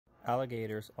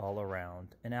Alligators All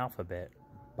Around, an Alphabet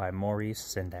by Maurice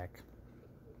Sendak.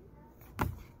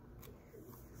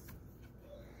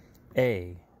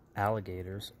 A.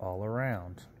 Alligators all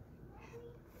around.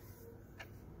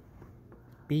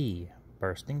 B.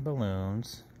 Bursting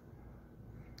balloons.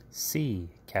 C.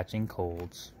 Catching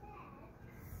colds.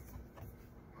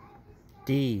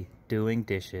 D. Doing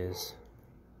dishes.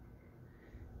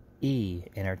 E.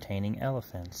 Entertaining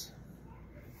elephants.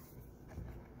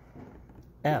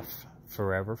 F.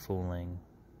 Forever fooling.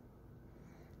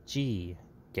 G.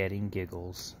 Getting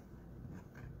giggles.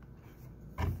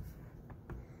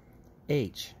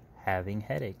 H. Having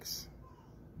headaches.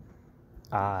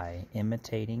 I.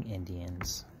 Imitating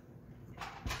Indians.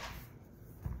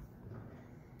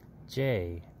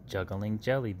 J. Juggling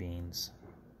jelly beans.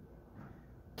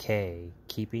 K.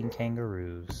 Keeping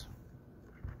kangaroos.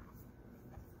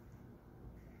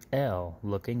 L.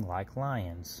 Looking like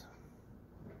lions.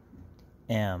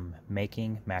 M.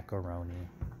 Making macaroni.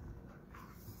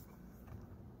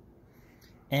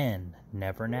 N.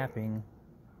 Never napping.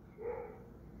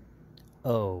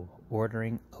 O.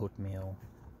 Ordering oatmeal.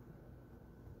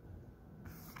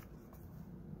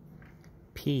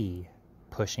 P.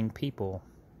 Pushing people.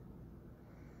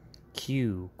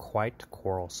 Q. Quite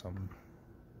quarrelsome.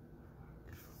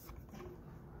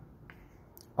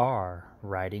 R.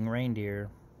 Riding reindeer.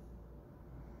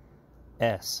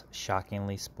 S.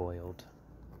 Shockingly spoiled.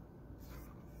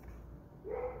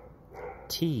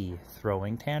 T.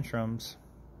 Throwing tantrums.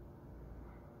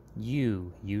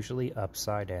 U. Usually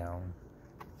upside down.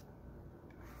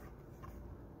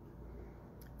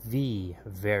 V.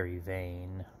 Very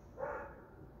vain.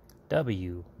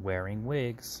 W. Wearing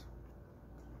wigs.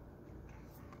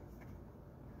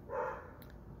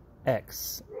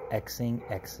 X. Xing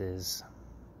X's.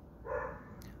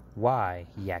 Y.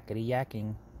 Yakety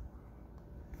yakking.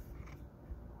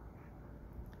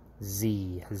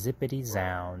 Z. Zippity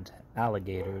zound.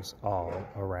 Alligators all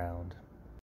around.